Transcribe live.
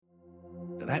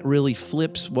that really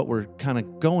flips what we're kind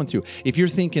of going through. If you're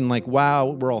thinking like, wow,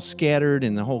 we're all scattered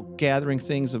and the whole gathering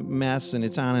thing's a mess and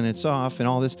it's on and it's off and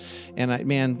all this,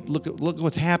 and look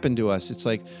what's happened to us. It's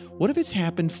like, what if it's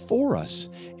happened for us?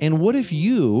 And what if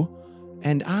you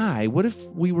and what if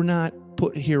we were not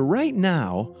put here right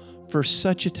now for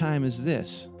such a time as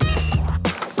this?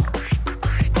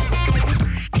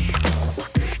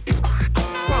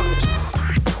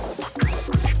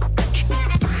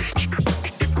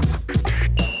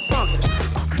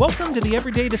 Welcome to the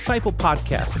Everyday Disciple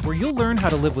Podcast, where you'll learn how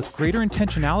to live with greater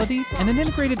intentionality and an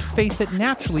integrated faith that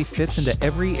naturally fits into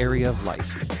every area of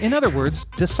life. In other words,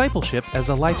 discipleship as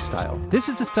a lifestyle. This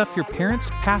is the stuff your parents,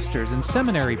 pastors, and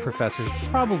seminary professors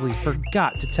probably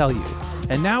forgot to tell you.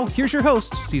 And now, here's your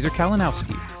host, Caesar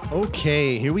Kalinowski.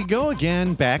 Okay, here we go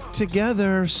again, back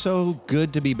together. So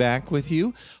good to be back with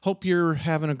you. Hope you're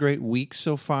having a great week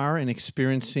so far and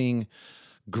experiencing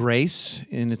grace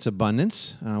in its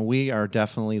abundance. We are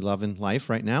definitely loving life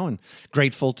right now and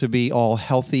grateful to be all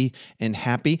healthy and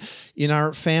happy. In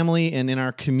our family and in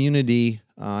our community,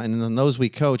 and in those we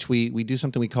coach, we do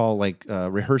something we call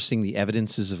rehearsing the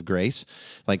evidences of grace.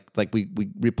 Like we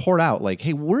report out like,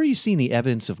 hey, where are you seeing the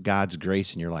evidence of God's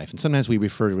grace in your life? And sometimes we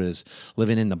refer to it as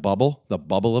living in the bubble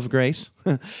of grace.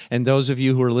 And those of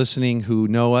you who are listening who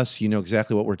know us, you know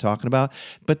exactly what we're talking about.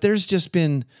 But there's just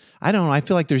been, I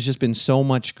feel like there's just been so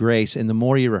much grace, and the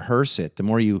more you rehearse it, the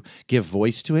more you give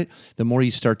voice to it, the more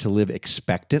you start to live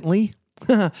expectantly.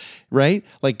 Right?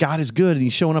 Like God is good and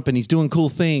he's showing up and he's doing cool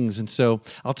things. And so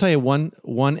I'll tell you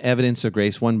one evidence of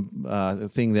grace, one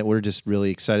thing that we're just really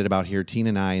excited about here, Tina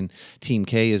and I and Team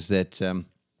K, is that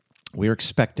we're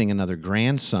expecting another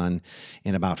grandson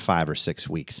in about 5 or 6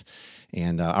 weeks.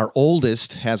 And our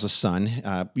oldest has a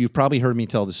son. You've probably heard me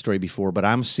tell this story before, but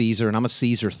I'm Caesar, and I'm a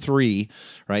Caesar 3,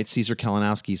 right? Caesar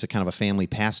Kalinowski is a kind of a family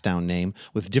passed-down name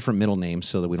with different middle names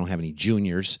so that we don't have any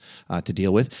juniors to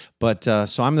deal with. But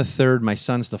so I'm the third, my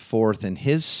son's the fourth, and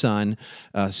his son,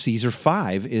 Caesar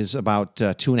 5, is about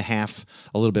 2.5,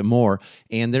 a little bit more,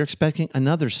 and they're expecting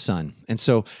another son. And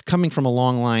so coming from a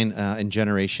long line and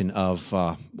generation of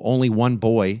only one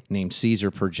boy named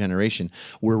Caesar per generation,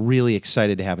 we're really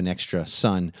excited to have an extra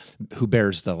son who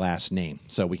bears the last name.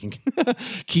 So we can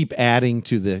keep adding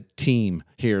to the team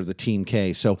here, the Team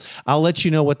K. So I'll let you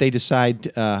know what they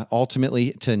decide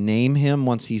ultimately to name him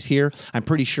once he's here. I'm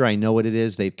pretty sure I know what it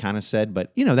is. They've kind of said,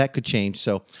 but that could change.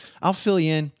 So I'll fill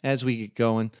you in as we get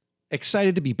going.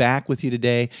 Excited to be back with you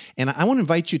today, and I want to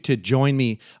invite you to join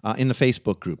me in the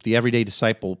Facebook group, the Everyday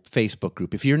Disciple Facebook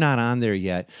group. If you're not on there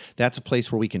yet, that's a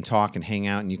place where we can talk and hang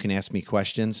out, and you can ask me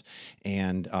questions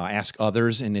and ask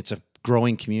others, and it's a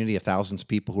growing community of thousands of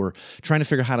people who are trying to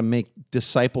figure out how to make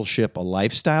discipleship a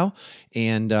lifestyle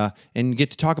and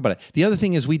get to talk about it. The other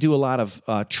thing is we do a lot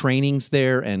of trainings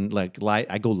there, and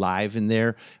I go live in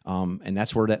there, and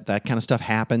that's where that kind of stuff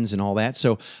happens and all that.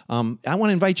 So I want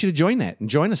to invite you to join that and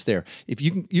join us there. If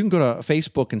you can go to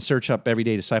Facebook and search up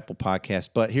Everyday Disciple Podcast,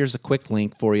 but here's a quick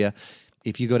link for you.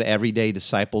 If you go to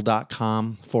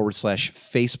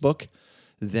everydaydisciple.com/Facebook,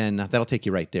 then that'll take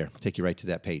you right there, take you right to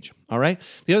that page. All right?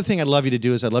 The other thing I'd love you to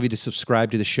do is I'd love you to subscribe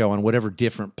to the show on whatever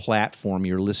different platform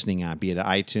you're listening on, be it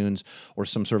iTunes or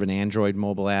some sort of an Android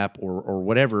mobile app or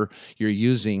whatever you're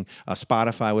using,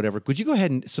 Spotify, whatever. Could you go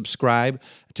ahead and subscribe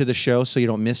to the show so you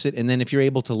don't miss it? And then if you're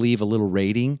able to leave a little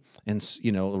rating and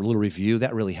a little review,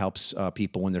 that really helps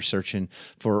people when they're searching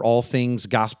for all things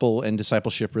gospel and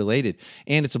discipleship related.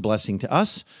 And it's a blessing to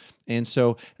us. And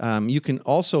so you can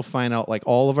also find out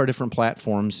all of our different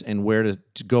platforms and where to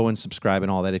go and subscribe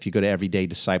and all that if you go to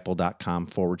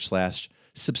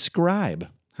everydaydisciple.com/subscribe.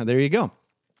 There you go.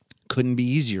 Couldn't be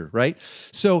easier, right?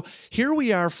 So here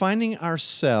we are finding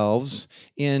ourselves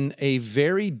in a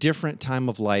very different time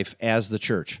of life as the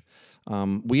church.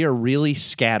 We are really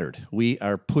scattered. We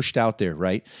are pushed out there,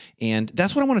 right? And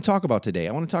that's what I want to talk about today.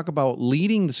 I want to talk about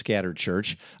leading the scattered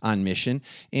church on mission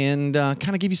and kind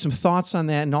of give you some thoughts on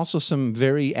that and also some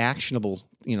very actionable,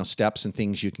 steps and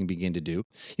things you can begin to do.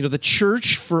 The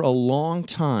church for a long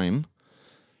time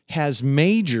has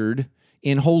majored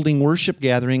in holding worship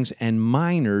gatherings and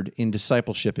minored in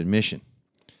discipleship and mission.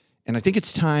 And I think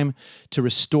it's time to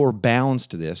restore balance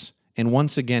to this and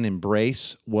once again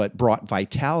embrace what brought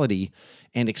vitality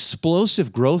and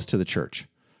explosive growth to the church,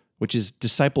 which is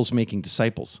disciples making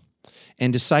disciples,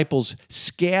 and disciples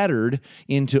scattered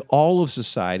into all of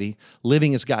society,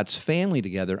 living as God's family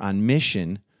together on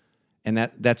mission, and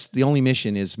that's the only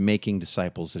mission is making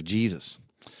disciples of Jesus.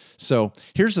 So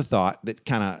here's a thought that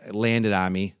kind of landed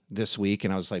on me this week,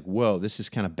 and I was like, whoa, this is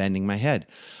kind of bending my head.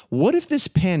 What if this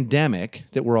pandemic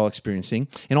that we're all experiencing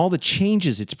and all the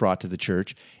changes it's brought to the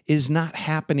church is not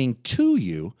happening to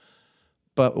you,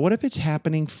 but what if it's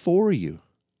happening for you?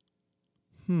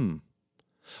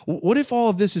 What if all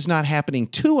of this is not happening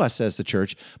to us as the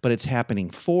church, but it's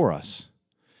happening for us?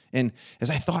 And as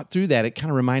I thought through that, it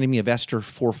kind of reminded me of Esther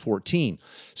 4:14.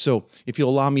 So if you'll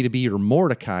allow me to be your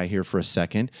Mordecai here for a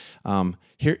second,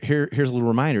 here's a little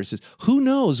reminder. It says, who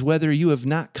knows whether you have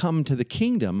not come to the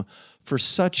kingdom for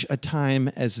such a time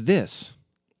as this?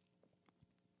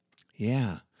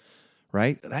 Yeah,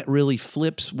 right? That really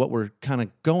flips what we're kind of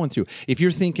going through. If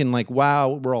you're thinking like, wow,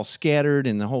 we're all scattered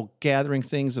and the whole gathering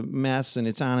thing's a mess and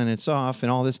it's on and it's off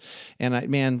and all this, and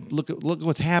man, look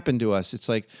what's happened to us. It's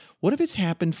like, what if it's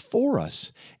happened for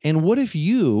us? And what if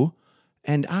you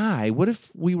and what if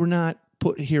we were not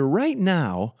put here right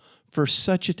now for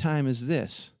such a time as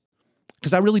this?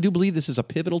 Because I really do believe this is a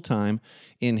pivotal time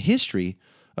in history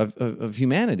of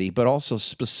humanity, but also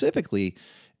specifically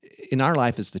in our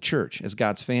life as the church, as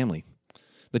God's family.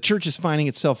 The church is finding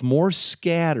itself more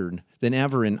scattered than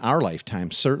ever in our lifetime,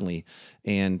 certainly,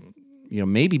 and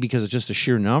maybe because of just the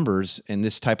sheer numbers and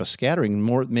this type of scattering,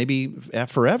 more maybe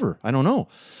forever. I don't know.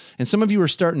 And some of you are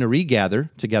starting to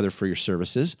regather together for your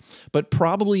services, but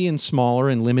probably in smaller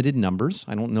and limited numbers.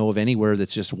 I don't know of anywhere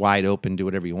that's just wide open, do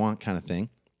whatever you want kind of thing.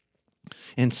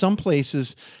 And some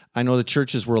places, I know the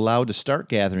churches were allowed to start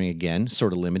gathering again,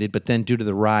 sort of limited, but then due to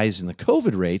the rise in the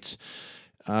COVID rates,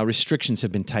 restrictions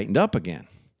have been tightened up again.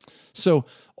 So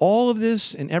all of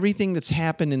this and everything that's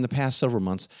happened in the past several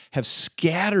months have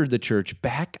scattered the church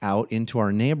back out into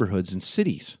our neighborhoods and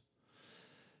cities.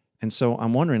 And so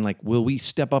I'm wondering, will we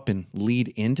step up and lead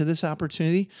into this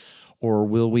opportunity, or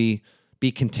will we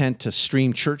be content to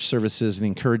stream church services and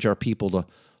encourage our people to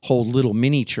hold little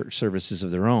mini church services of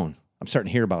their own? I'm starting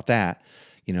to hear about that,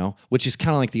 which is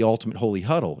kind of like the ultimate holy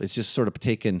huddle. It's just sort of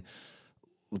taking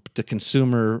the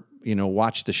consumer,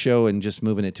 watch the show and just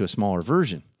moving it to a smaller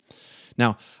version.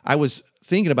 Now, I was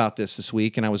thinking about this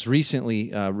week, and I was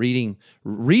recently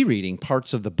rereading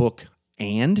parts of the book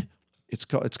And.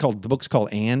 The book's called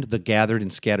And, The Gathered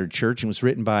and Scattered Church, and was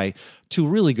written by two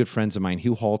really good friends of mine,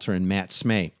 Hugh Halter and Matt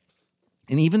Smay.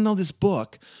 And even though this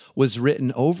book was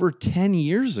written over 10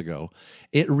 years ago,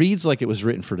 it reads like it was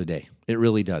written for today. It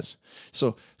really does.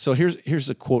 So here's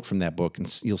a quote from that book,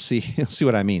 and you'll see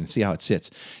what I mean, see how it sits.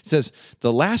 It says,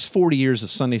 the last 40 years of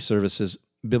Sunday services,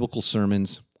 biblical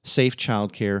sermons, safe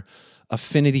childcare,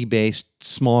 affinity-based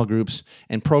small groups,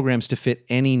 and programs to fit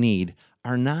any need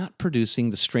are not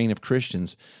producing the strain of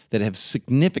Christians that have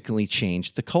significantly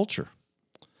changed the culture.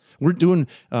 We're doing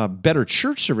better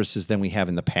church services than we have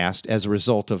in the past as a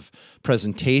result of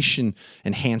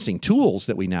presentation-enhancing tools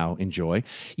that we now enjoy,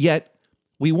 yet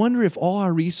we wonder if all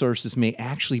our resources may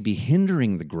actually be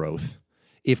hindering the growth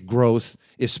if growth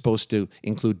is supposed to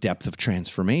include depth of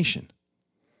transformation.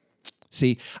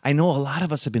 See, I know a lot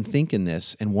of us have been thinking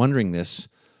this and wondering this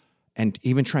and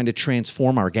even trying to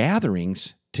transform our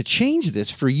gatherings to change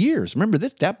this for years. Remember,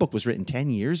 that book was written 10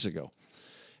 years ago,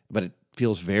 but it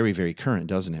feels very, very current,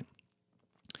 doesn't it?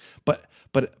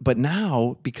 But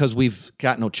now, because we've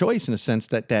got no choice in a sense,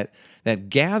 that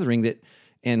gathering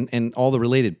and all the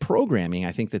related programming,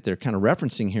 I think that they're kind of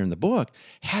referencing here in the book,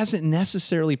 hasn't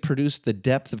necessarily produced the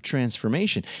depth of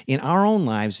transformation in our own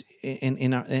lives,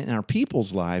 in our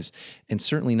people's lives, and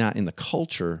certainly not in the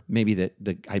culture, maybe that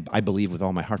I believe with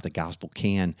all my heart the gospel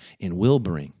can and will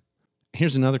bring.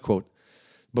 Here's another quote.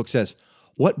 The book says,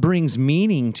 what brings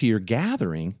meaning to your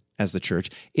gathering as the church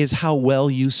is how well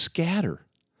you scatter.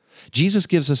 Jesus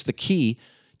gives us the key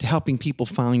to helping people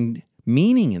find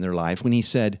meaning in their life when he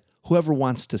said, whoever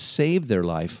wants to save their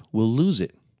life will lose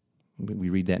it. We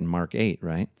read that in Mark 8,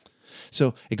 right?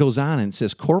 So it goes on and it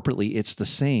says, corporately, it's the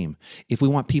same. If we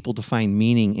want people to find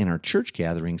meaning in our church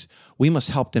gatherings, we must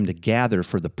help them to gather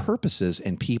for the purposes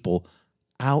and people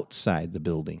outside the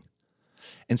building.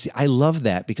 And see, I love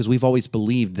that because we've always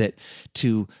believed that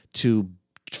to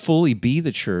fully be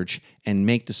the church and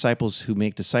make disciples who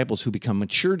become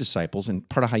mature disciples, and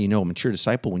part of how you know a mature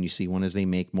disciple when you see one is they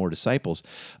make more disciples.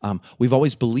 We've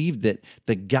always believed that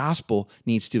the gospel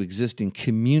needs to exist in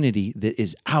community that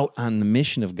is out on the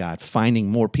mission of God,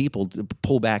 finding more people to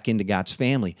pull back into God's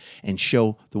family and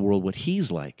show the world what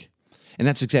he's like. And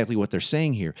that's exactly what they're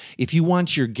saying here. If you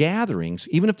want your gatherings,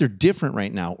 even if they're different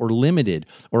right now or limited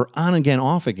or on again,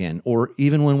 off again, or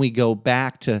even when we go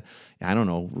back to,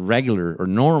 regular or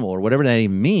normal or whatever that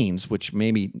even means, which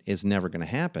maybe is never going to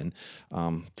happen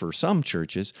for some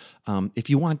churches, if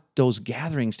you want those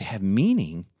gatherings to have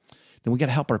meaning, then we got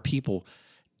to help our people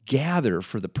gather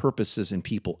for the purposes and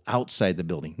people outside the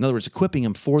building. In other words, equipping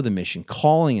them for the mission,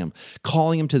 calling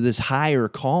them to this higher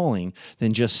calling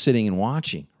than just sitting and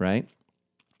watching, right?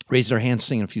 Raised our hands,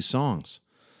 singing a few songs.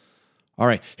 All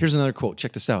right, here's another quote.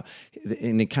 Check this out.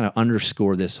 And they kind of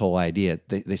underscore this whole idea.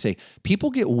 They say,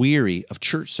 people get weary of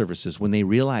church services when they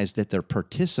realize that their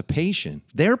participation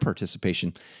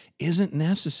isn't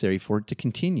necessary for it to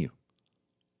continue.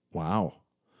 Wow.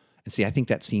 And see, I think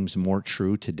that seems more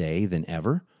true today than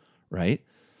ever, right?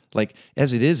 Like,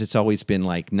 as it is, it's always been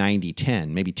like 90-10.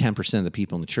 Maybe 10% of the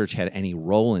people in the church had any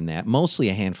role in that, mostly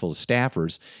a handful of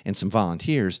staffers and some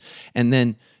volunteers. And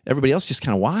then everybody else just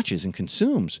kind of watches and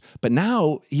consumes. But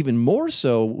now, even more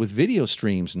so with video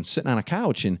streams and sitting on a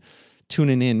couch and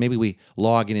tuning in. Maybe we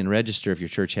log in and register if your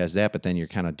church has that, but then you're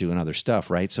kind of doing other stuff,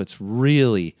 right? So it's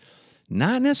really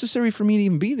not necessary for me to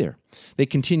even be there. They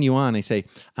continue on. They say,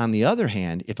 on the other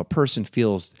hand, if a person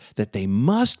feels that they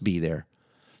must be there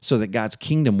so that God's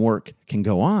kingdom work can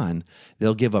go on,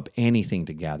 they'll give up anything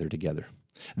to gather together.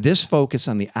 This focus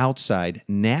on the outside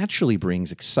naturally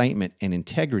brings excitement and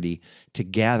integrity to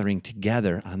gathering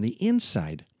together on the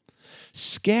inside.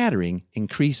 Scattering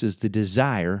increases the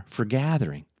desire for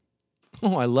gathering.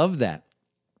 Oh, I love that.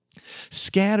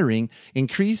 Scattering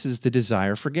increases the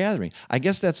desire for gathering. I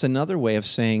guess that's another way of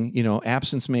saying,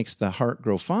 absence makes the heart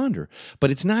grow fonder.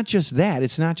 But it's not just that.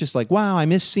 It's not just like, wow, I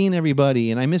miss seeing everybody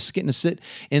and I miss getting to sit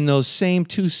in those same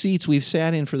 2 seats we've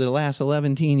sat in for the last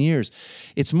 11 years.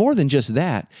 It's more than just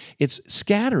that. It's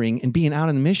scattering and being out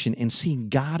on the mission and seeing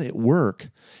God at work,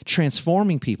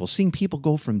 transforming people, seeing people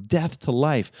go from death to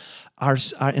life,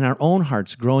 in our own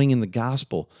hearts growing in the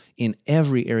gospel in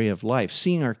every area of life,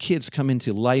 seeing our kids come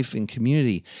into life and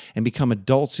community and become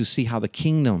adults who see how the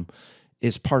kingdom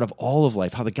is part of all of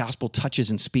life, how the gospel touches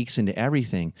and speaks into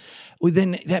everything. Well,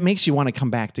 then that makes you want to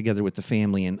come back together with the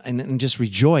family and just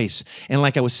rejoice. And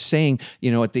like I was saying,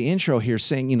 at the intro here,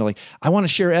 saying, I want to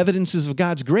share evidences of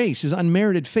God's grace, His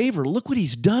unmerited favor. Look what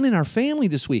He's done in our family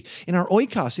this week, in our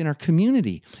oikos, in our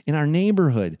community, in our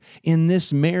neighborhood, in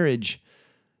this marriage,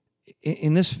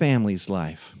 in this family's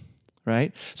life,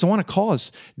 right? So I want to call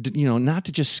us, not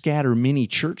to just scatter mini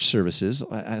church services.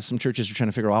 Some churches are trying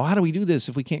to figure out, how do we do this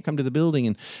if we can't come to the building?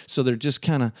 And so they're just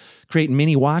kind of creating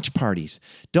mini watch parties.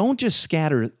 Don't just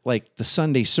scatter like the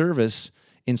Sunday service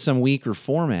in some weaker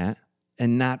format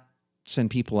and not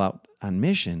send people out on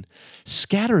mission.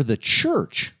 Scatter the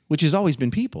church, which has always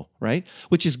been people, right?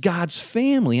 Which is God's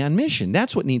family on mission.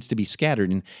 That's what needs to be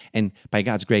scattered and by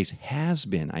God's grace has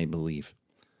been, I believe.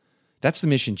 That's the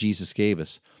mission Jesus gave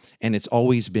us. And it's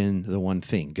always been the one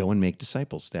thing, go and make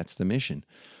disciples. That's the mission.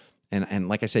 And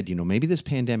like I said, maybe this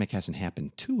pandemic hasn't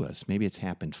happened to us. Maybe it's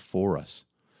happened for us.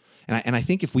 And I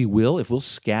think if we'll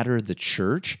scatter the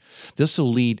church, this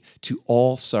will lead to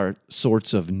all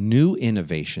sorts of new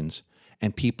innovations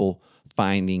and people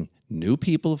finding new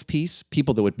people of peace,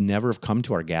 people that would never have come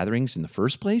to our gatherings in the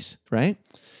first place, right?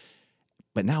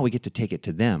 But now we get to take it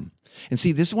to them. And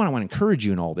see, this is what I want to encourage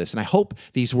you in all this. And I hope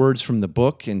these words from the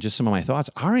book and just some of my thoughts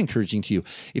are encouraging to you.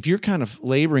 If you're kind of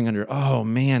laboring under, oh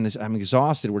man, I'm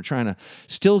exhausted. We're trying to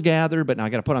still gather, but now I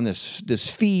got to put on this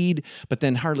feed. But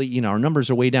then hardly, our numbers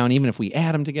are way down, even if we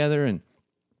add them together. And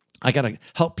I got to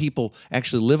help people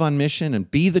actually live on mission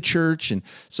and be the church. And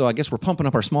so I guess we're pumping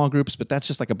up our small groups, but that's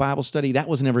just like a Bible study. That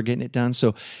was never getting it done.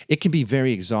 So it can be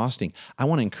very exhausting. I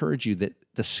want to encourage you that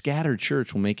the scattered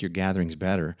church will make your gatherings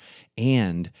better.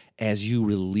 And as you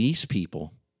release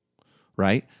people,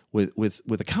 right,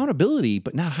 with accountability,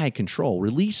 but not high control,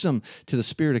 release them to the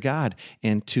Spirit of God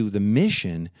and to the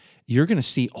mission, you're going to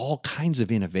see all kinds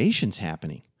of innovations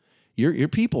happening. Your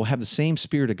people have the same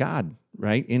Spirit of God,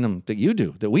 right, in them that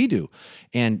we do.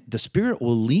 And the Spirit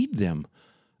will lead them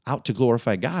out to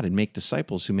glorify God and make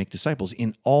disciples who make disciples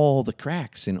in all the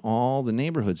cracks, in all the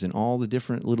neighborhoods, in all the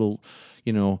different little,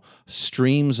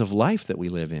 streams of life that we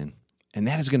live in. And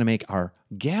that is going to make our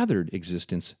gathered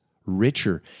existence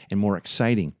richer and more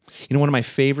exciting. One of my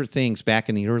favorite things back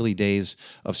in the early days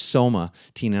of Soma,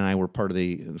 Tina and I were part of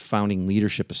the founding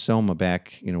leadership of Soma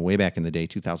back, way back in the day,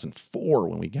 2004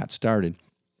 when we got started.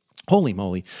 Holy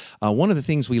moly. One of the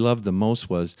things we loved the most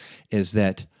is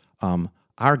that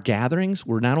our gatherings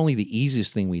were not only the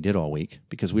easiest thing we did all week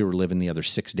because we were living the other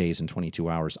 6 days and 22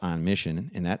 hours on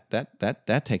mission, and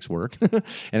that takes work and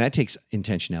that takes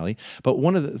intentionality. But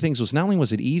one of the things was not only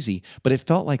was it easy, but it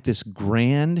felt like this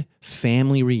grand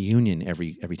family reunion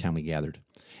every time we gathered.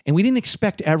 And we didn't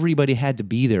expect everybody had to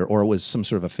be there or it was some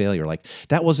sort of a failure. Like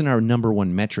that wasn't our number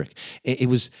one metric. It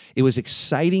was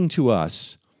exciting to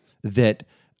us that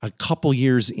a couple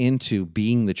years into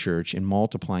being the church and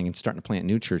multiplying and starting to plant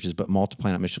new churches, but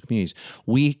multiplying out missional communities,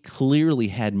 we clearly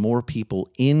had more people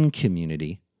in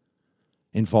community,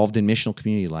 involved in missional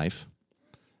community life,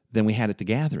 than we had at the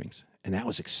gatherings. And that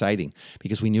was exciting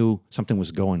because we knew something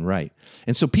was going right.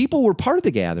 And so people were part of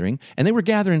the gathering, and they were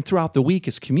gathering throughout the week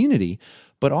as community,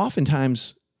 but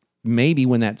oftentimes, maybe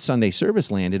when that Sunday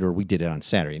service landed, or we did it on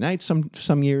Saturday nights,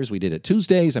 some years we did it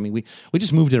Tuesdays. I mean, we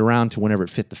just moved it around to whenever it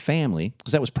fit the family,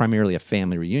 because that was primarily a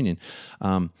family reunion.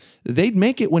 They'd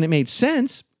make it when it made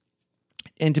sense,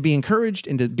 and to be encouraged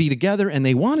and to be together, and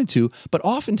they wanted to, but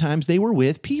oftentimes they were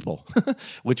with people,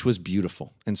 which was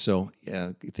beautiful. And so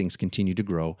things continue to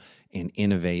grow and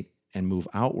innovate and move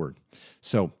outward.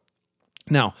 So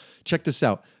now, check this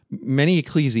out. Many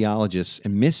ecclesiologists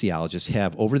and missiologists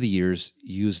have, over the years,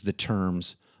 used the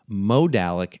terms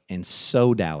modalic and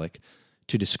sodalic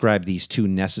to describe these two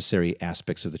necessary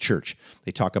aspects of the church.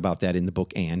 They talk about that in the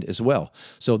book And as well.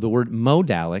 So the word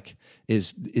modalic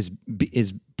is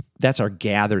that's our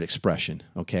gathered expression,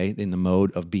 okay, in the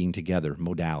mode of being together,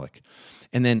 modalic.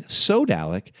 And then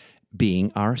sodalic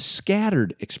being our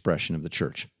scattered expression of the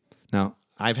church. Now,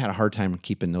 I've had a hard time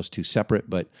keeping those two separate,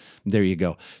 but there you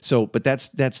go. So, but that's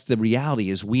the reality,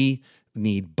 is we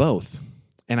need both.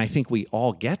 And I think we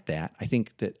all get that. I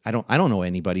think that I don't know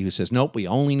anybody who says, nope, we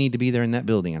only need to be there in that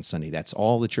building on Sunday. That's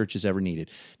all the church has ever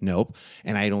needed. Nope.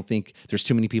 And I don't think there's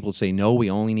too many people that say, no, we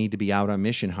only need to be out on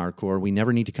mission hardcore. We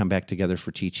never need to come back together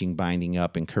for teaching, binding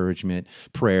up, encouragement,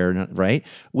 prayer, right?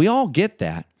 We all get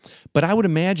that. But I would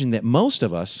imagine that most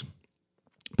of us,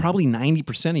 probably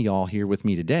 90% of y'all here with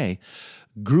me today,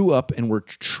 grew up and were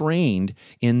trained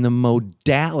in the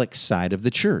modalic side of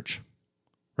the church,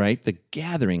 right? The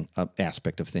gathering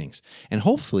aspect of things. And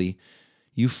hopefully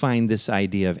you find this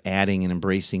idea of adding and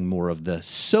embracing more of the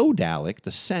sodalic,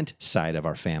 the sent side of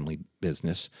our family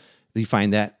business, you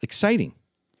find that exciting.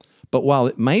 But while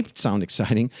it might sound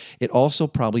exciting, it also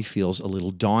probably feels a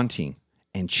little daunting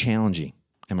and challenging.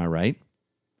 Am I right?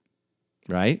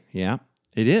 Right? Yeah,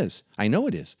 it is. I know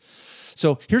it is.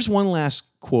 So here's one last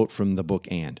quote from the book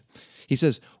And. He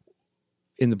says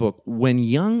in the book, when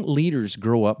young leaders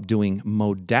grow up doing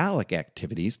modalic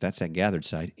activities, that's that gathered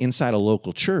side, inside a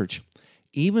local church,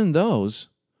 even those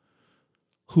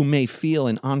who may feel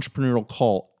an entrepreneurial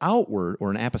call outward or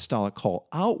an apostolic call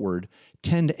outward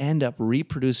tend to end up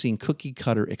reproducing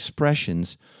cookie-cutter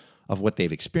expressions of what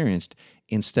they've experienced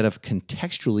instead of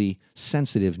contextually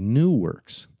sensitive new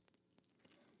works.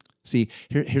 See,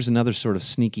 here's another sort of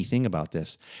sneaky thing about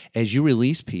this. As you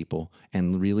release people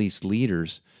and release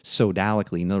leaders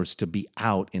sodalically, in other words, to be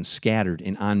out and scattered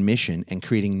and on mission and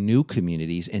creating new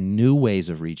communities and new ways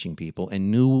of reaching people and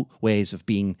new ways of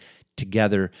being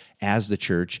together as the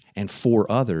church and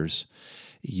for others,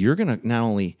 you're going to not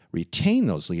only retain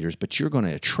those leaders, but you're going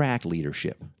to attract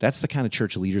leadership. That's the kind of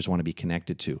church leaders want to be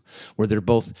connected to, where they're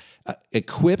both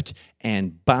equipped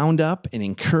and bound up and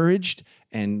encouraged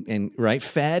and right,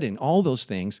 fed and all those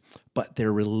things, but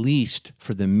they're released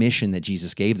for the mission that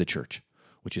Jesus gave the church,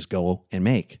 which is go and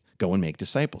make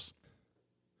disciples.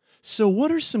 So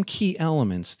what are some key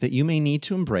elements that you may need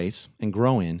to embrace and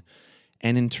grow in,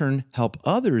 and in turn help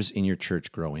others in your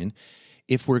church grow in,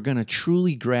 if we're going to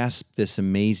truly grasp this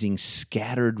amazing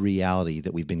scattered reality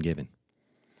that we've been given?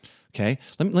 Okay,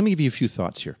 let me give you a few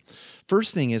thoughts here.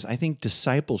 First thing is, I think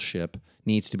discipleship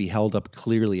needs to be held up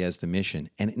clearly as the mission,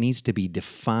 and it needs to be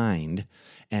defined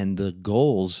and the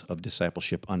goals of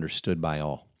discipleship understood by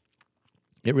all.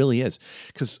 It really is.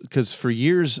 Because for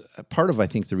years, part of, I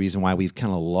think, the reason why we've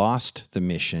kind of lost the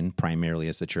mission, primarily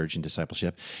as the church in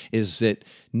discipleship, is that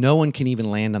no one can even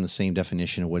land on the same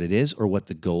definition of what it is or what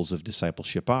the goals of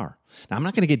discipleship are. Now, I'm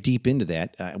not going to get deep into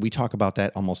that. We talk about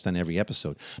that almost on every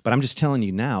episode. But I'm just telling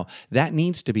you now, that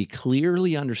needs to be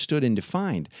clearly understood and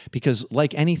defined. Because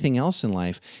like anything else in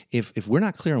life, if we're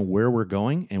not clear on where we're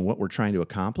going and what we're trying to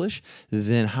accomplish,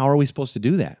 then how are we supposed to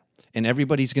do that? And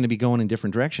everybody's going to be going in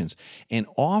different directions. And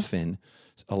often,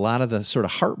 a lot of the sort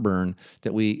of heartburn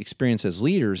that we experience as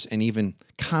leaders, and even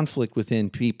conflict within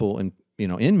people and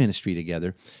in ministry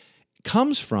together,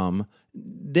 comes from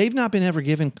they've not been ever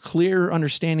given clear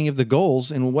understanding of the goals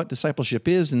and what discipleship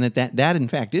is, and that in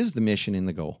fact is the mission and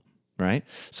the goal. Right?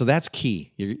 So that's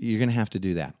key. You're going to have to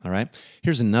do that. All right.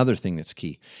 Here's another thing that's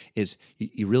key: is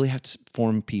you really have to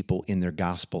form people in their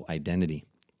gospel identity.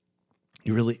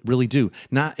 You really, really do.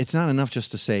 It's not enough just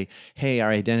to say, hey,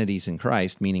 our identity's in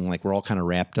Christ, meaning like we're all kind of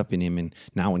wrapped up in him, and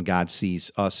now when God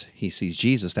sees us, he sees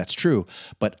Jesus. That's true.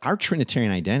 But our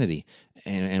Trinitarian identity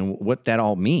and what that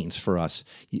all means for us,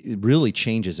 it really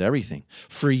changes everything.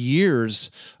 For years,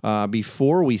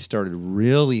 before we started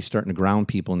to ground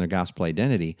people in their gospel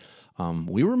identity,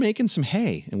 we were making some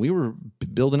hay, and we were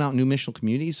building out new missional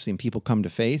communities, seeing people come to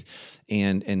faith,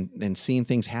 and seeing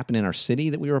things happen in our city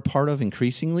that we were a part of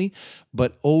increasingly.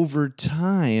 But over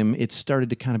time, it started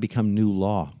to kind of become new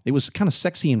law. It was kind of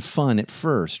sexy and fun at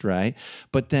first, right?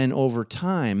 But then over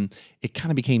time, it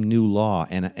kind of became new law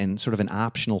and sort of an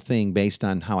optional thing based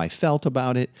on how I felt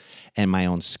about it and my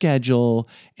own schedule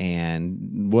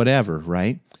and whatever,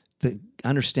 right? The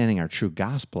understanding our true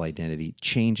gospel identity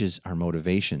changes our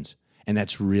motivations. And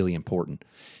that's really important.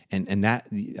 And that,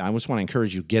 I just want to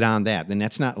encourage you, get on that. And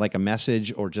that's not like a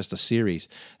message or just a series.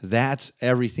 That's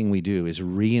everything we do, is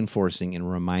reinforcing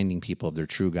and reminding people of their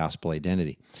true gospel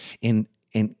identity. And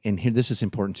here, this is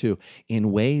important too,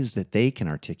 in ways that they can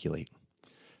articulate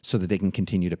so that they can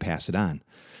continue to pass it on.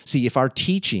 See, if our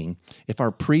teaching, if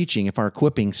our preaching, if our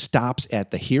equipping stops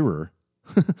at the hearer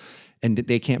and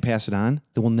they can't pass it on,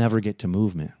 then we'll never get to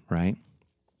movement, right?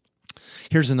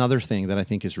 Here's another thing that I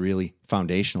think is really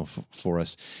foundational for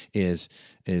us is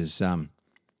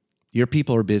your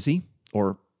people are busy,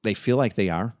 or they feel like they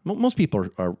are. Most people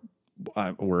are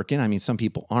working. I mean, some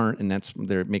people aren't, and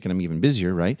they're making them even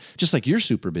busier, right? Just like you're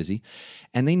super busy.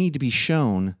 And they need to be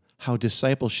shown how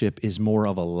discipleship is more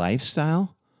of a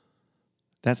lifestyle.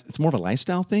 It's more of a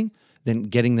lifestyle thing than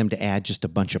getting them to add just a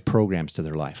bunch of programs to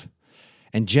their life.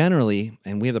 And generally,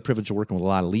 and we have the privilege of working with a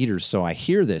lot of leaders, so I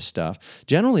hear this stuff.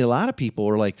 Generally, a lot of people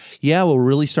are like, yeah, well, we're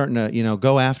really starting to,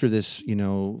 go after this,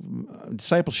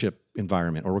 discipleship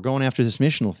environment, or we're going after this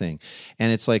missional thing.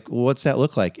 And it's like, well, what's that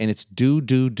look like? And it's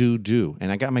do.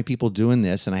 And I got my people doing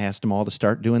this, and I asked them all to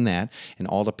start doing that, and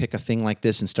all to pick a thing like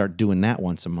this and start doing that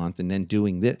once a month, and then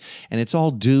doing this. And it's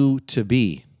all do to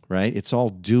be. Right? It's all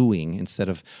doing instead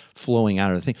of flowing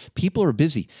out of the thing. People are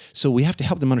busy, so we have to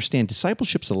help them understand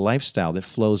discipleship's a lifestyle that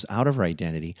flows out of our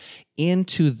identity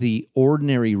into the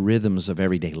ordinary rhythms of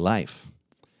everyday life.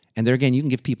 And there again, you can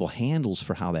give people handles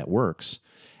for how that works,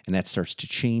 and that starts to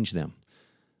change them.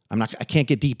 I can't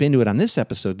get deep into it on this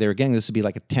episode. There again, this would be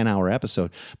like a 10-hour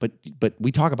episode, but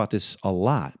we talk about this a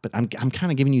lot. But I'm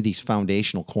kind of giving you these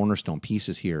foundational cornerstone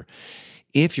pieces here.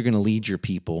 If you're going to lead your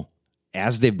people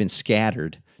as they've been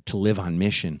scattered to live on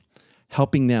mission,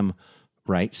 helping them,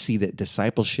 right, see that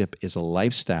discipleship is a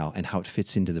lifestyle and how it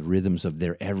fits into the rhythms of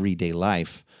their everyday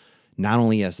life, not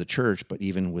only as the church, but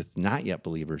even with not yet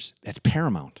believers. That's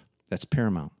paramount.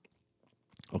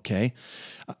 Okay?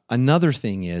 Another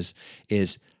thing is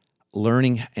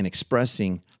learning and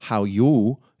expressing how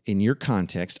you, in your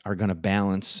context, are going to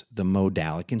balance the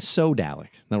modalic and sodalic.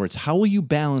 In other words, how will you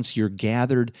balance your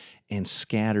gathered and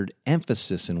scattered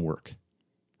emphasis in work?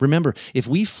 Remember, if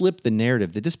we flip the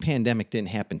narrative that this pandemic didn't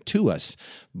happen to us,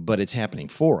 but it's happening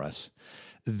for us,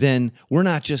 then we're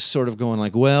not just sort of going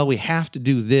like, well, we have to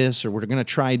do this, or we're going to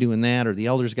try doing that, or the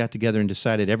elders got together and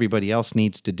decided everybody else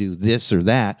needs to do this or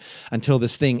that until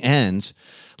this thing ends.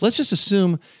 Let's just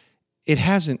assume it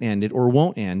hasn't ended or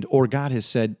won't end, or God has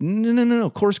said, no,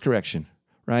 course correction,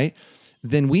 right?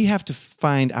 Then we have to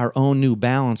find our own new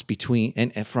balance between,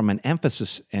 and from an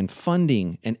emphasis and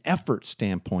funding and effort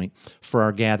standpoint for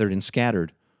our gathered and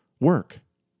scattered work,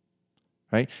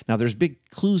 right? Now, there's big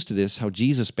clues to this, how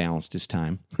Jesus balanced his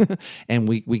time, and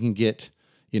we can get,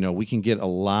 we can get a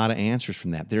lot of answers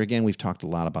from that. There again, we've talked a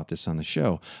lot about this on the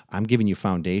show. I'm giving you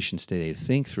foundations today to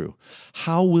think through.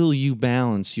 How will you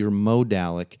balance your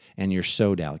modalic and your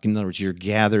sodalic? In other words, your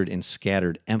gathered and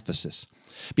scattered emphasis.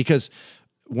 Because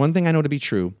one thing I know to be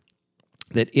true,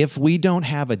 that if we don't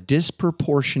have a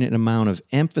disproportionate amount of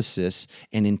emphasis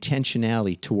and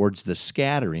intentionality towards the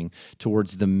scattering,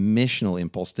 towards the missional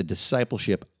impulse, the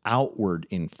discipleship outward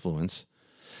influence,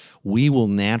 we will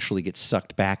naturally get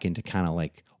sucked back into kind of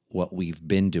like what we've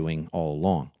been doing all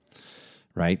along,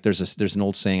 right? There's an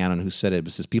old saying, I don't know who said it,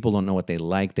 but it says people don't know what they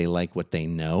like what they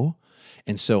know.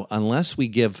 And so unless we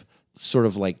give sort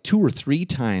of like 2 or 3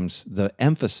 times the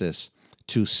emphasis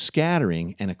to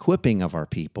scattering and equipping of our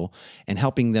people and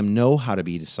helping them know how to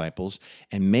be disciples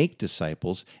and make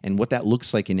disciples and what that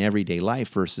looks like in everyday life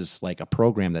versus like a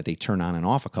program that they turn on and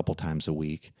off a couple times a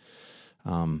week,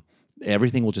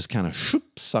 everything will just kind of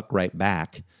suck right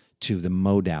back to the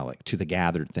modalic, to the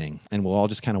gathered thing, and we'll all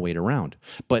just kind of wait around.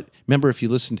 But remember, if you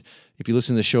listen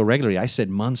to the show regularly, I said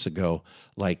months ago,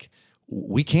 like,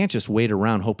 we can't just wait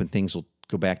around hoping things will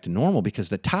go back to normal because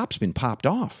the top's been popped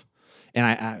off. And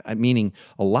I meaning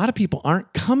a lot of people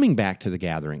aren't coming back to the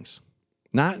gatherings,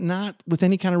 not with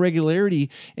any kind of regularity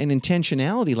and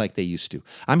intentionality like they used to.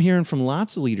 I'm hearing from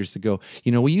lots of leaders that go,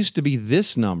 we used to be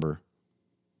this number,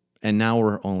 and now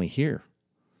we're only here.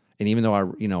 And even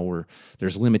though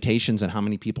there's limitations on how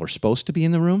many people are supposed to be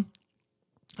in the room,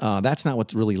 that's not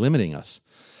what's really limiting us.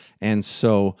 And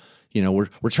so,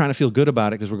 We're trying to feel good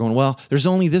about it because we're going, well, there's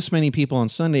only this many people on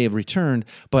Sunday have returned,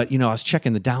 but, I was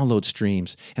checking the download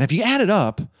streams. And if you add it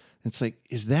up, it's like,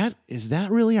 is that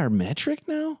really our metric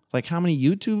now? Like how many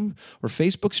YouTube or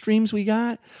Facebook streams we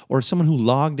got? Or someone who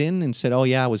logged in and said, oh,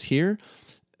 yeah, I was here.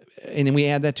 And then we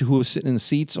add that to who was sitting in the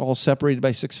seats all separated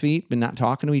by 6 feet but not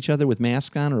talking to each other with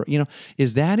masks on, or,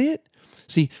 is that it?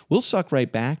 See, we'll suck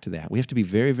right back to that. We have to be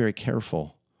very, very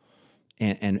careful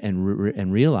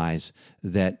and realize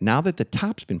that now that the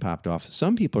top's been popped off,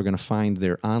 some people are going to find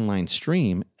their online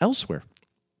stream elsewhere.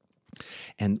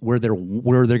 And where they're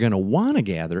going to want to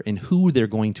gather and who they're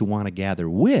going to want to gather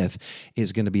with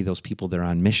is going to be those people they're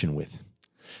on mission with.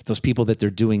 Those people that they're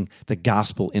doing the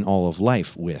gospel in all of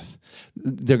life with.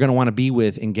 They're going to want to be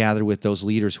with and gather with those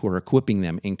leaders who are equipping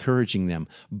them, encouraging them,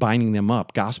 binding them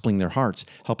up, gospeling their hearts,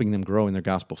 helping them grow in their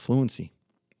gospel fluency.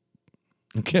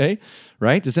 Okay,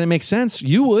 right? Does that make sense?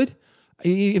 You would.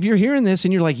 If you're hearing this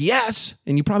and you're like, yes,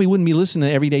 and you probably wouldn't be listening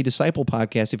to Everyday Disciple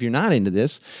podcast if you're not into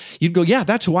this, you'd go, yeah,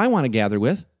 that's who I want to gather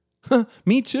with. Huh,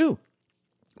 me too.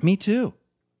 Me too.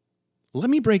 Let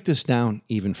me break this down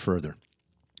even further.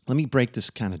 Let me break this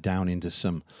kind of down into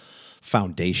some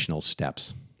foundational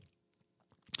steps.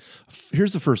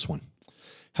 Here's the first one.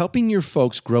 Helping your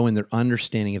folks grow in their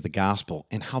understanding of the gospel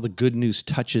and how the good news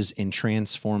touches and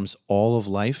transforms all of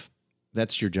life.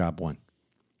 That's your job one.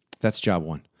 That's job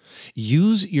one.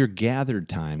 Use your gathered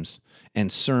times and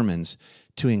sermons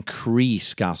to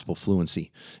increase gospel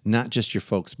fluency, not just your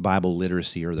folks' Bible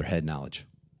literacy or their head knowledge.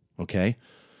 Okay?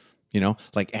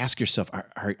 Like ask yourself,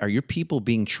 are your people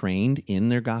being trained in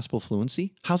their gospel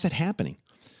fluency? How's that happening?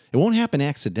 It won't happen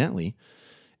accidentally,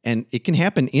 and it can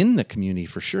happen in the community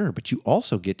for sure, but you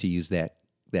also get to use that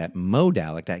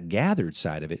modalic, that gathered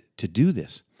side of it to do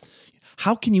this.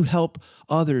 How can you help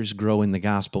others grow in the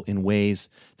gospel in ways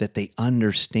that they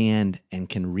understand and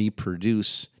can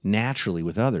reproduce naturally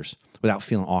with others without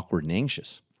feeling awkward and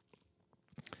anxious?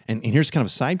 And here's kind of a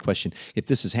side question. If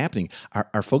this is happening,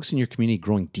 are folks in your community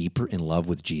growing deeper in love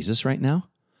with Jesus right now?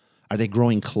 Are they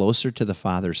growing closer to the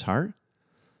Father's heart?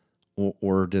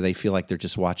 Or do they feel like they're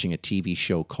just watching a TV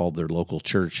show called their local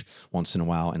church once in a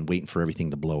while and waiting for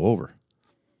everything to blow over?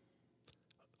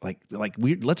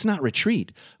 Let's not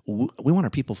retreat. We want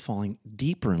our people falling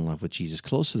deeper in love with Jesus,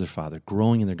 closer to their Father,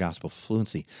 growing in their gospel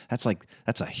fluency. That's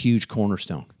a huge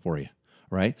cornerstone for you,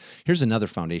 right? Here's another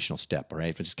foundational step, all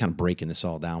right? But just kind of breaking this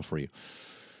all down for you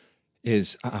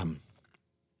is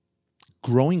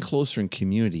growing closer in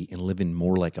community and living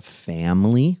more like a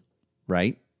family,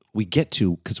 right? We get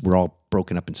to because we're all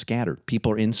broken up and scattered.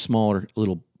 People are in smaller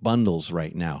little bundles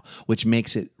right now, which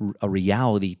makes it a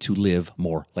reality to live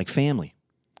more like family.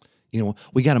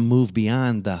 We got to move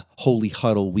beyond the holy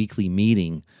huddle weekly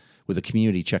meeting with the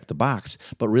community, check the box,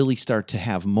 but really start to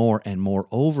have more and more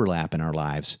overlap in our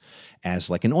lives as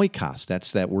like an oikos.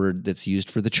 That's that word that's used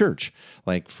for the church,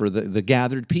 like for the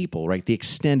gathered people, right? The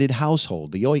extended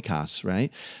household, the oikos,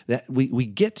 right? That we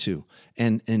get to.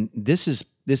 And this is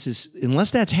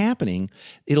unless that's happening,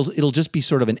 it'll just be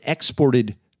sort of an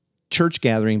exported church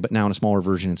gathering, but now in a smaller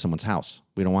version in someone's house.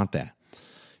 We don't want that.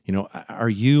 Are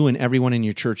you and everyone in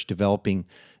your church developing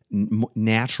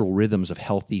natural rhythms of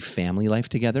healthy family life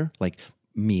together, like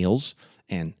meals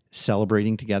and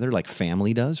celebrating together like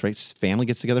family does, right? Family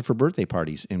gets together for birthday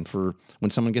parties and for when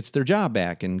someone gets their job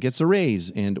back and gets a raise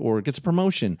or gets a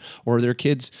promotion, or their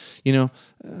kids, they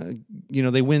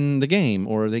win the game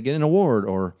or they get an award,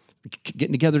 or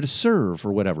getting together to serve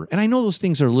or whatever. And I know those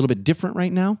things are a little bit different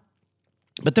right now,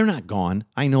 but they're not gone.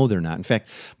 I know they're not. In fact,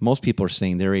 most people are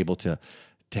saying they're able to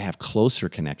have closer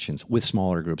connections with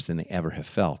smaller groups than they ever have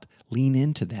felt. Lean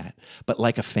into that, but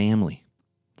like a family,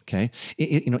 okay?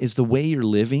 Is the way you're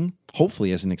living,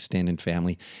 hopefully as an extended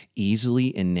family,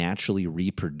 easily and naturally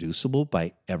reproducible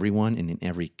by everyone and in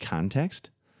every context?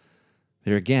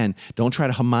 There again, don't try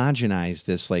to homogenize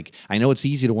this. Like, I know it's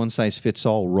easy to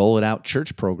one-size-fits-all, roll it out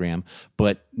church program,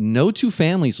 but no two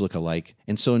families look alike,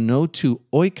 and so no two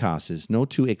oikoses, no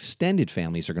two extended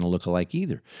families are going to look alike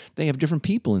either. They have different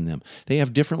people in them. They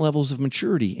have different levels of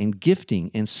maturity and gifting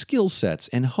and skill sets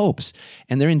and hopes,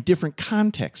 and they're in different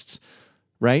contexts,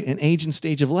 right? And age and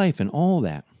stage of life and all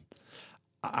that.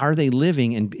 Are they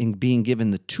living and being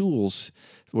given the tools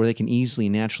where they can easily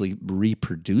and naturally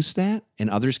reproduce that, and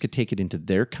others could take it into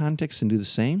their context and do the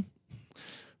same?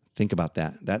 Think about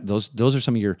that. Those are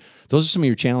some of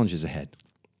your challenges ahead.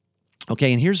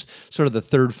 Okay, and here's sort of the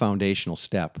third foundational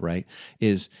step, right?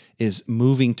 Is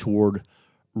moving toward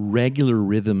regular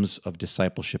rhythms of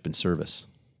discipleship and service.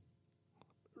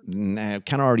 And I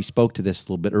kind of already spoke to this a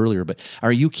little bit earlier, but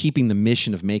are you keeping the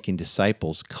mission of making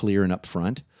disciples clear and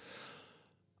upfront?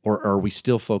 Or are we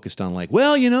still focused on like,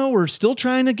 well, we're still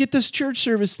trying to get this church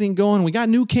service thing going. We got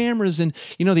new cameras and,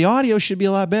 the audio should be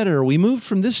a lot better. Or we moved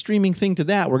from this streaming thing to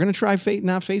that. We're going to try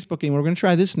not Facebook anymore. We're going to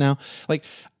try this now. Like,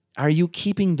 are you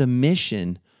keeping the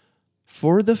mission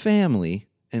for the family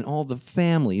and all the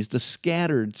families, the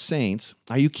scattered saints?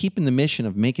 Are you keeping the mission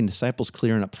of making disciples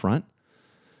clear and up front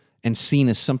and seen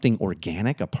as something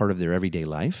organic, a part of their everyday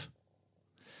life?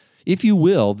 If you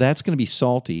will, that's going to be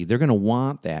salty. They're going to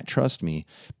want that, trust me,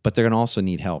 but they're going to also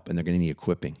need help and they're going to need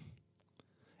equipping.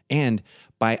 And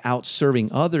by out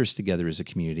serving others together as a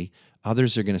community,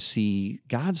 others are going to see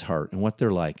God's heart and what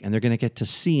they're like, and they're going to get to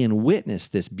see and witness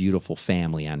this beautiful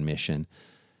family on mission,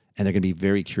 and they're going to be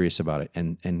very curious about it,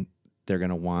 and they're going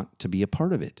to want to be a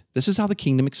part of it. This is how the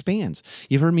kingdom expands.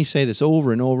 You've heard me say this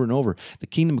over and over and over. The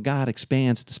kingdom of God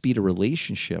expands at the speed of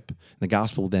relationship. The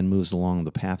gospel then moves along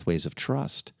the pathways of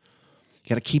trust. You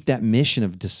got to keep that mission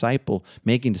of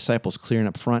making disciples clear and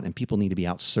up front, and people need to be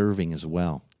out serving as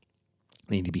well.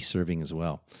 They need to be serving as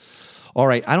well. All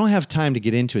right, I don't have time to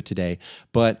get into it today,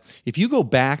 but if you go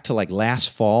back to like last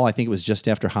fall, I think it was just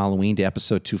after Halloween, to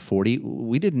episode 240,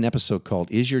 we did an episode called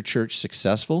Is Your Church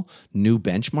Successful? New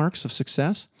Benchmarks of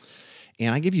Success.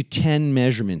 And I give you 10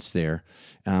 measurements there.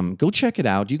 Go check it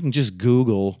out. You can just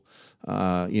Google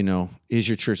is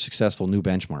your church successful? New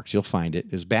benchmarks. You'll find it.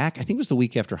 It was back, I think it was the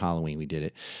week after Halloween we did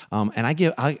it. And I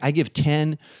give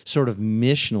 10 sort of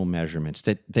missional measurements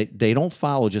that they don't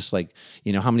follow just like,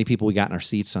 how many people we got in our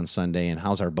seats on Sunday and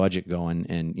how's our budget going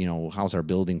and, how's our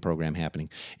building program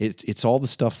happening. It's all the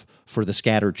stuff for the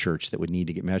scattered church that would need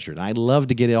to get measured. And I'd love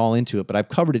to get it all into it, but I've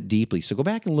covered it deeply. So go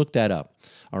back and look that up.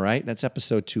 All right. That's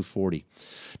episode 240.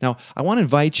 Now, I want to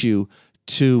invite you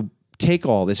to take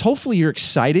all this. Hopefully you're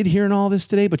excited hearing all this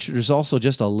today, but there's also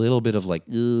just a little bit of like,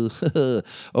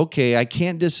 okay, I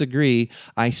can't disagree.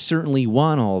 I certainly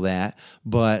want all that,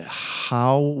 but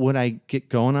how would I get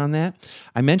going on that?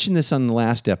 I mentioned this on the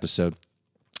last episode.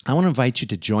 I want to invite you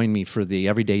to join me for the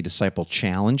Everyday Disciple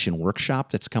Challenge and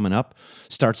Workshop that's coming up.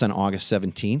 Starts on August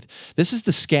 17th. This is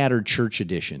the Scattered Church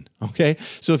Edition, okay?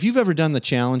 So if you've ever done the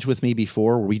challenge with me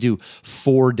before, where we do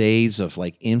 4 days of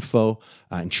like info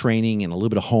and training and a little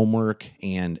bit of homework,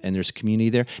 and there's a community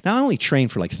there. Now, I only train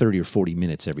for like 30 or 40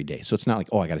 minutes every day, so it's not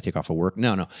like, I got to take off of work.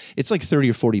 No. It's like 30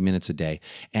 or 40 minutes a day,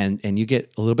 and you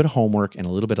get a little bit of homework and a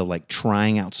little bit of like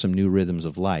trying out some new rhythms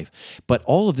of life. But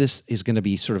all of this is going to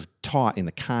be sort of taught in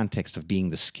the context of being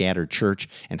the scattered church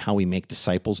and how we make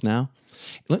disciples now.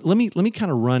 Let me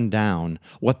kind of run down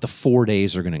what the 4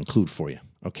 days are going to include for you,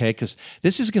 okay? Because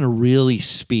this is going to really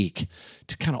speak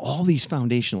to kind of all these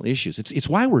foundational issues. It's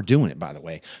why we're doing it, by the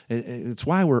way. It's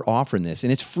why we're offering this,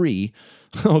 and it's free,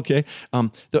 okay?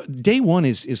 The day one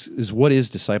is what is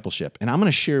discipleship, and I'm going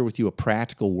to share with you a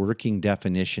practical working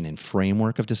definition and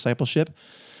framework of discipleship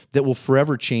that will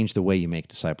forever change the way you make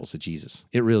disciples of Jesus.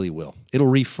 It really will.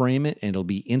 It'll reframe it, and it'll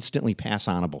be instantly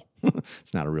pass-onable.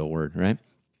 It's not a real word, right?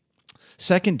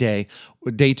 Second day,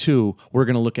 day two, we're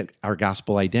going to look at our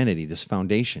gospel identity, this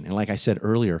foundation. And like I said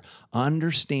earlier,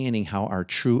 understanding how our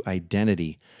true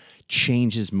identity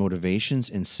changes motivations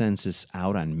and sends us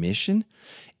out on mission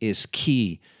is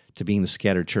key to being the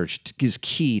scattered church, is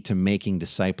key to making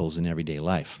disciples in everyday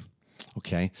life,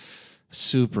 okay?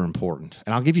 Super important.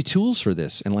 And I'll give you tools for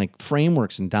this and like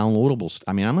frameworks and downloadables.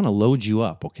 I mean, I'm going to load you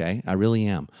up, okay? I really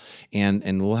am.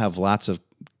 And we'll have lots of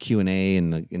Q&A in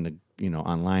the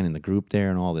online in the group there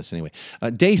and all this. Anyway,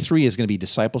 day 3 is going to be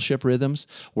discipleship rhythms,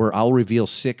 where I'll reveal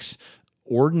 6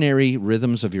 ordinary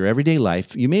rhythms of your everyday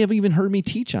life. You may have even heard me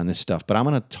teach on this stuff, but I'm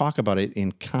going to talk about it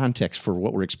in context for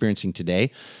what we're experiencing today,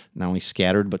 not only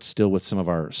scattered, but still with some of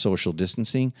our social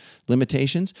distancing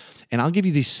limitations. And I'll give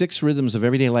you these 6 rhythms of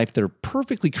everyday life that are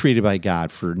perfectly created by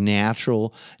God for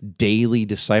natural, daily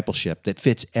discipleship that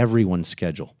fits everyone's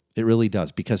schedule. It really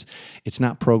does, because it's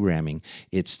not programming.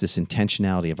 It's this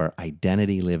intentionality of our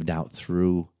identity lived out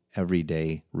through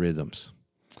everyday rhythms.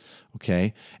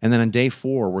 Okay? And then on day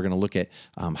 4, we're going to look at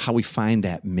how we find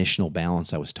that missional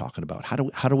balance I was talking about.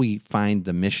 How do we find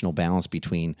the missional balance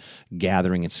between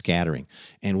gathering and scattering?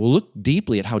 And we'll look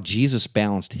deeply at how Jesus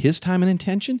balanced his time and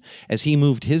intention as he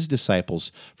moved his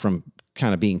disciples from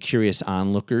kind of being curious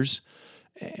onlookers,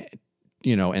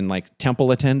 and like temple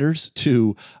attenders,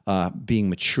 to being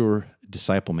mature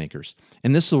disciple makers.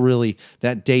 And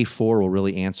that day 4 will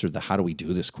really answer the how do we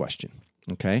do this question.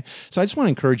 Okay? So I just want to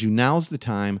encourage you, now's the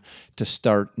time to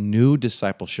start new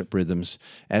discipleship rhythms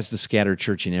as the scattered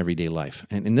church in everyday life.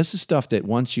 And this is stuff that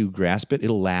once you grasp it,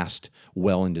 it'll last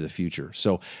well into the future.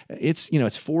 So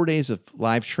it's 4 days of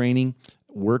live training,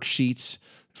 worksheets,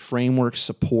 framework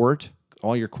support,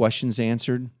 all your questions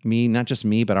answered. Not just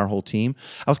me, but our whole team.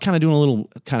 I was kind of doing a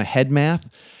little kind of head math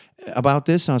about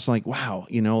this, and I was like, wow,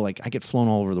 like I get flown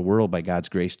all over the world by God's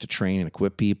grace to train and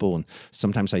equip people, and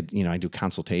sometimes I do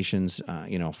consultations,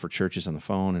 for churches on the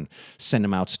phone and send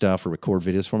them out stuff or record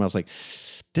videos for them. I was like,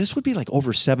 this would be like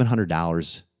over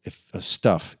 $700 of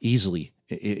stuff easily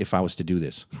if I was to do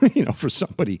this, for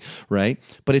somebody, right?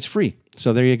 But it's free.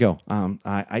 So there you go.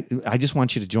 I just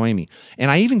want you to join me. And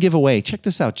I even give away, check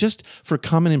this out, just for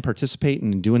coming and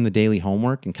participating and doing the daily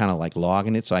homework and kind of like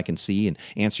logging it so I can see and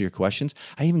answer your questions.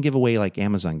 I even give away like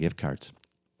Amazon gift cards.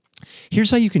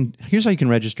 Here's how you can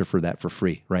register for that for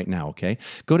free right now, okay?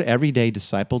 Go to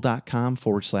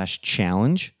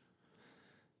everydaydisciple.com/challenge.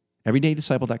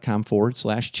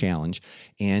 everydaydisciple.com/challenge,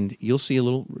 and you'll see a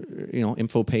little,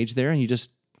 info page there, and you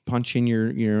just punch in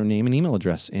your name and email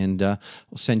address, and we'll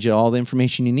send you all the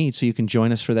information you need so you can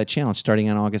join us for that challenge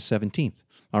starting on August 17th.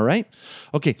 All right?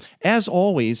 Okay, as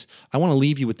always, I want to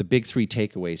leave you with the big 3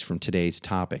 takeaways from today's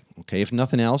topic. Okay, if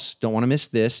nothing else, don't want to miss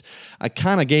this. I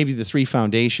kind of gave you the 3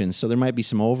 foundations, so there might be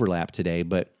some overlap today,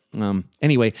 but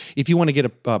anyway, if you want to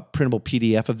get a printable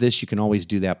PDF of this, you can always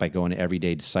do that by going to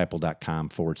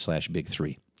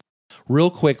everydaydisciple.com/big3. Real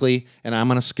quickly, and I'm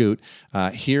going to scoot,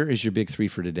 here is your big 3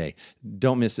 for today.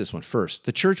 Don't miss this one. First,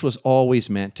 the church was always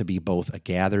meant to be both a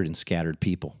gathered and scattered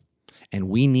people, and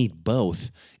we need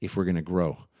both if we're going to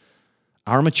grow.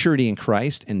 Our maturity in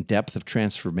Christ and depth of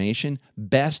transformation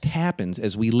best happens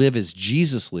as we live as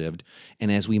Jesus lived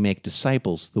and as we make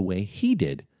disciples the way he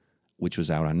did, which was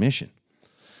out on mission.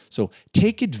 So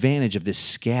take advantage of this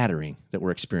scattering that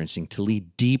we're experiencing to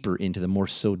lead deeper into the more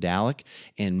sodalic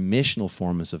and missional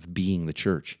forms of being the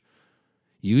church.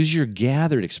 Use your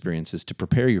gathered experiences to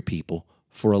prepare your people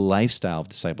for a lifestyle of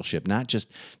discipleship, not just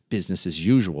business as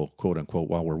usual, quote unquote,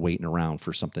 while we're waiting around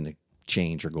for something to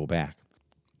change or go back.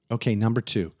 Okay, number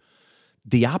 2,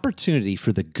 the opportunity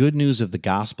for the good news of the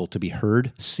gospel to be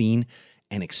heard, seen,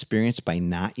 and experienced by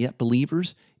not yet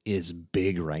believers is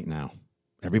big right now.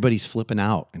 Everybody's flipping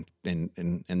out and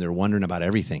they're wondering about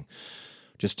everything.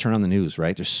 Just turn on the news,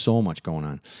 right? There's so much going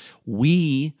on.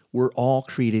 We were all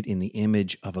created in the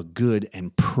image of a good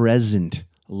and present,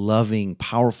 loving,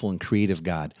 powerful, and creative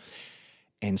God,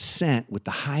 and sent with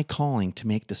the high calling to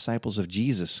make disciples of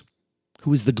Jesus,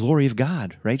 who is the glory of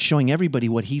God, right? Showing everybody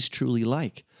what he's truly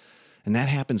like. And that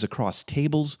happens across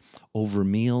tables, over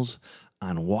meals,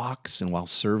 on walks, and while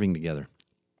serving together.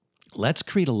 Let's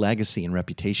create a legacy and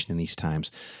reputation in these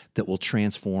times that will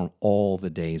transform all the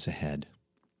days ahead.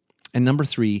 And number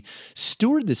 3,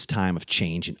 steward this time of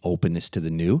change and openness to the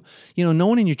new. No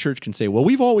one in your church can say, well,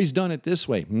 we've always done it this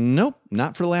way. Nope,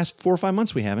 not for the last 4 or 5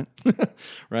 months we haven't,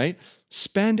 right?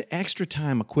 Spend extra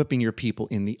time equipping your people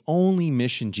in the only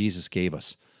mission Jesus gave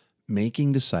us,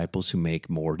 making disciples who make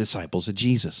more disciples of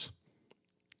Jesus.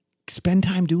 Spend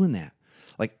time doing that.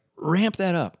 Like, ramp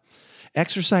that up.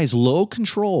 Exercise low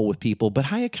control with people, but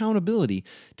high accountability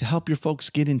to help your folks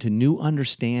get into new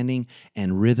understanding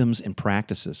and rhythms and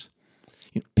practices.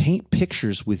 Paint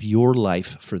pictures with your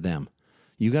life for them.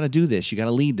 You got to do this. You got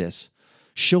to lead this.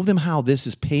 Show them how this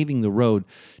is paving the road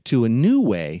to a new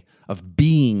way of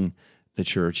being the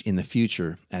church in the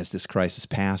future as this crisis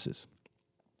passes,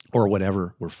 or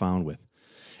whatever we're found with.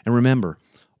 And remember,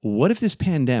 what if this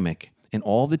pandemic and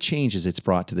all the changes it's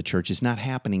brought to the church is not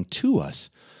happening to us,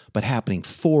 but happening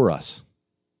for us?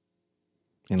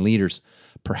 And leaders,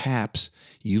 perhaps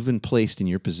you've been placed in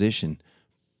your position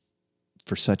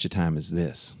for such a time as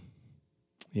this.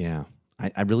 Yeah,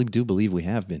 I really do believe we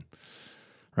have been,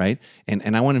 right?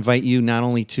 And I want to invite you not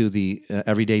only to the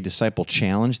Everyday Disciple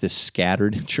Challenge, this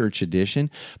scattered church edition,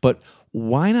 but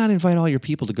why not invite all your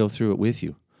people to go through it with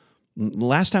you?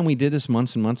 Last time we did this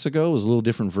months and months ago, it was a little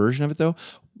different version of it, though.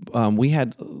 We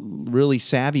had really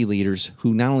savvy leaders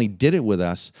who not only did it with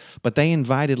us, but they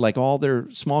invited like all their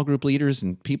small group leaders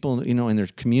and people, in their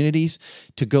communities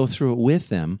to go through it with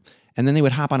them. And then they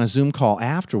would hop on a Zoom call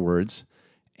afterwards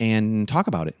and talk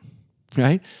about it,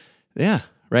 right? Yeah,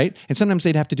 right? And sometimes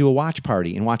they'd have to do a watch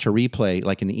party and watch a replay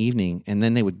like in the evening, and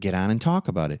then they would get on and talk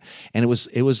about it. And it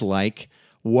was like,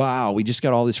 wow, we just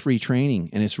got all this free training,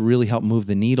 and it's really helped move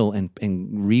the needle and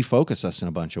refocus us in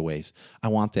a bunch of ways. I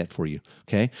want that for you,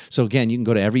 okay? So again, you can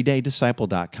go to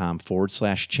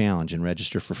everydaydisciple.com/challenge and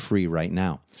register for free right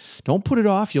now. Don't put it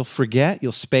off. You'll forget,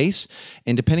 you'll space,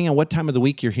 and depending on what time of the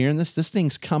week you're hearing this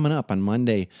thing's coming up on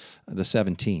Monday the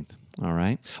 17th, all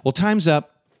right? Well, time's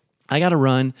up. I got to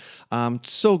run.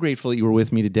 So grateful that you were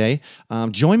with me today.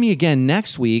 Join me again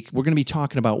next week. We're going to be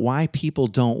talking about why people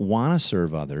don't want to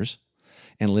serve others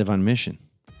and live on mission.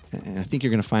 And I think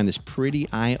you're going to find this pretty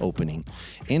eye-opening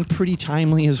and pretty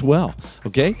timely as well.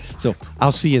 Okay? So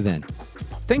I'll see you then.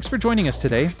 Thanks for joining us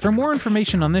today. For more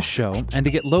information on this show and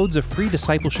to get loads of free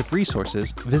discipleship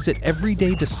resources, visit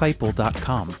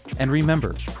everydaydisciple.com. And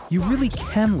remember, you really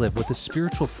can live with the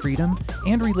spiritual freedom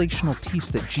and relational peace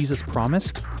that Jesus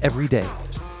promised every day.